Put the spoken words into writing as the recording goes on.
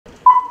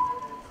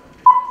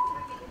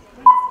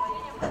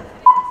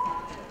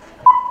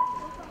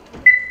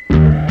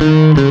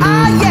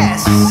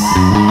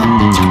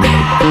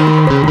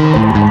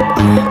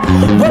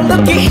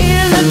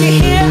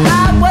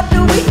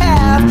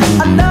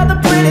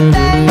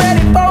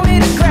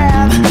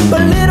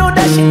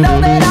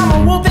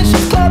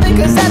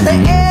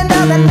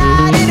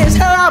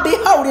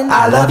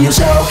love you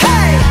so.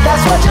 Hey, that's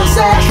what you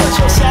say.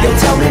 You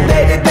tell me,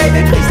 baby,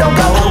 baby, please don't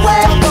go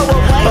away.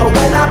 But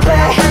when I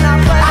play,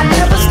 I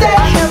never stay.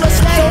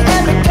 So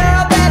every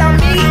girl that I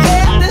meet,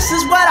 yeah, this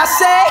is what I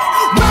say.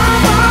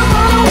 Run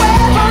away,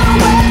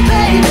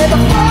 baby. The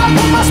fog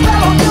put my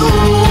spell on you.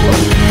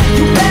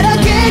 You better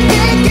get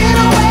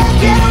away,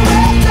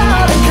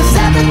 darling. 'Cause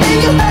everything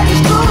you heard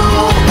is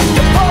true.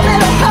 You're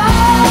falling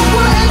apart,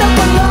 we'll end up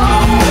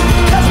alone.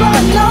 'Cause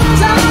Lord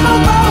knows I'm a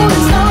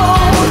rolling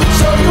stone.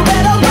 So you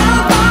better run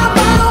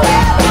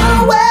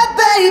away,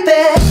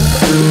 baby.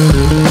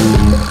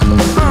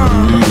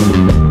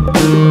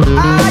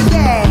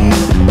 Yeah.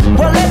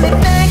 Well, let me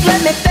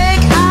think.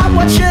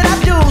 What should I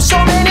do? So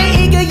many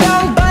eager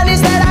young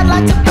bunnies that I'd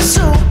like to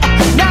pursue.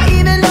 Now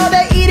even though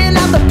they're eating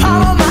out the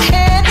palm of my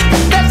hand,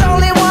 there's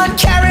only one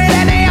carrot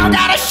and they all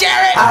gotta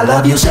share it. I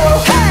love you so.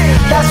 Hey,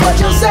 that's what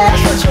you say.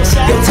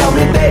 You tell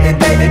me, baby,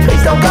 baby,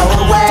 please don't go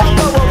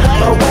away.